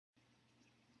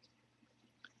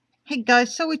Hey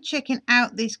guys, so we're checking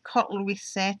out this cutlery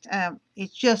set.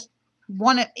 It's just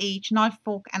one of each, knife,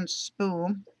 fork and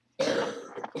spoon.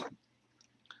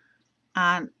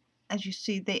 And as you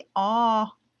see, they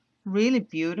are really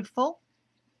beautiful.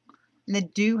 And they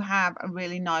do have a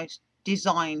really nice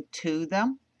design to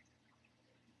them.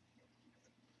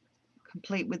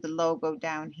 Complete with the logo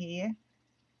down here.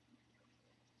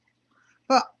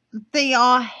 But they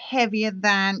are heavier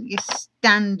than your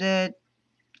standard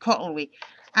cutlery.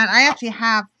 And I actually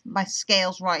have my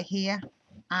scales right here.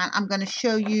 And I'm going to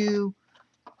show you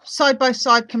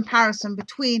side-by-side comparison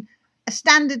between a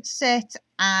standard set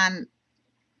and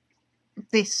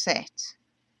this set.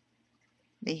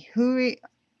 The HUIRUI.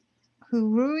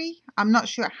 I'm not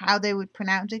sure how they would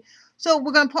pronounce it. So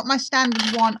we're going to put my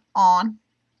standard one on.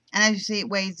 And as you see, it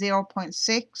weighs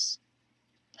 0.6.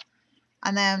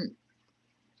 And then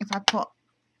if I put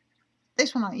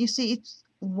this one on, you see it's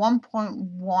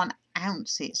 1.1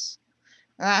 ounces.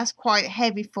 That's quite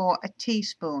heavy for a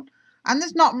teaspoon. And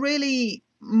there's not really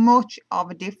much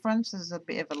of a difference. There's a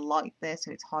bit of a light there,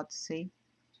 so it's hard to see.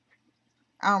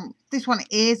 This one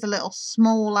is a little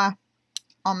smaller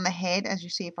on the head, as you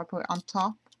see if I put it on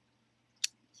top.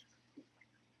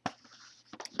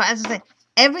 But as I said,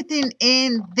 everything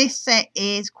in this set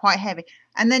is quite heavy.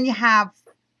 And then you have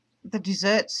the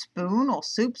dessert spoon or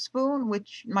soup spoon,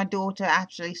 which my daughter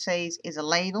actually says is a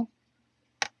ladle.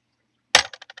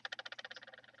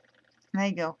 There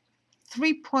you go.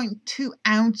 3.2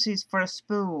 ounces for a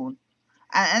spoon.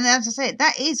 And as I said,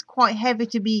 that is quite heavy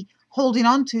to be holding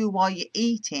on to while you're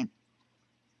eating.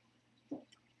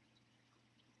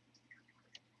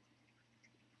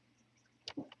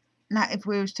 Now, if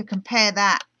we was to compare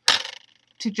that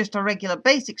to just a regular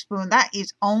basic spoon, that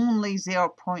is only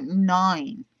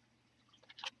 0.9.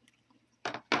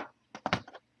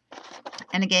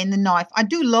 And again, the knife. I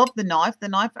do love the knife. The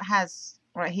knife has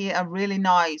right here a really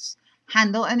nice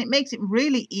handle, and it makes it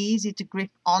really easy to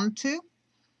grip onto.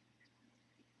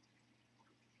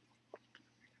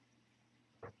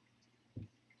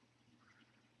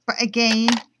 But again,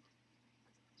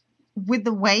 with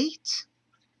the weight,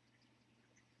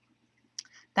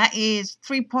 that is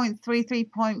 3.3,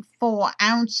 3.4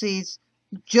 ounces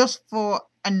just for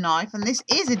a knife. And this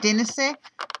is a dinner set,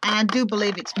 and I do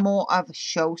believe it's more of a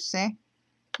show set.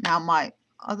 Now my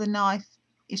other knife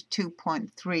is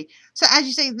 2.3. So as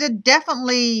you see, they're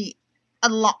definitely a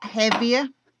lot heavier.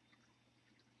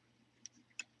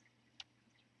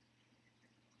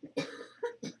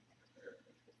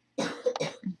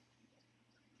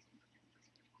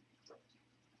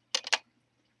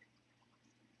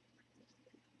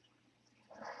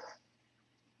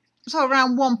 So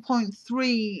around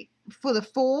 1.3 for the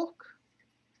fork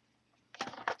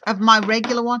of my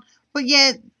regular one. But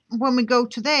yeah, when we go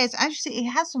to theirs, as you see, it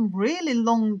has some really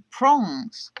long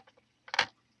prongs.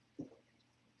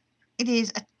 It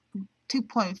is a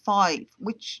 2.5,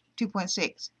 which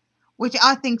 2.6, which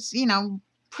I think's, you know,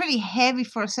 pretty heavy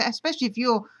for a set, especially if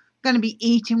you're going to be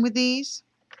eating with these.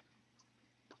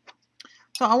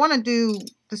 So I want to do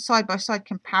the side-by-side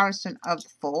comparison of the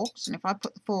forks, and if I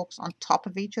put the forks on top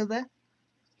of each other,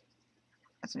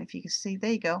 I don't know if you can see,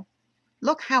 there you go.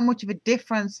 Look how much of a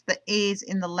difference there is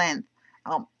in the length.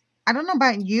 I don't know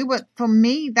about you, but for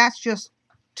me, that's just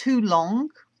too long.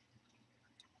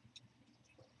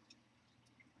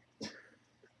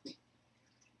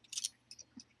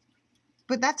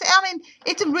 But that's it. I mean,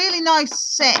 it's a really nice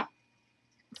set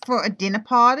for a dinner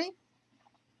party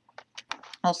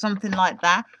or something like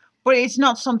that. But it's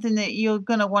not something that you're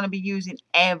going to want to be using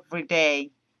every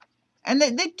day. And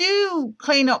they do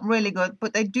clean up really good,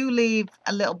 but they do leave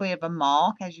a little bit of a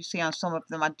mark. As you see on some of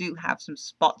them, I do have some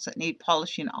spots that need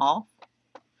polishing off.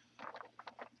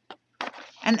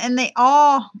 And they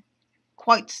are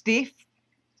quite stiff,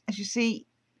 as you see.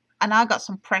 And I got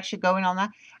some pressure going on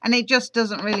that. And it just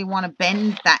doesn't really want to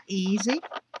bend that easy.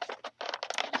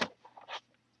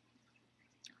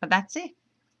 But that's it.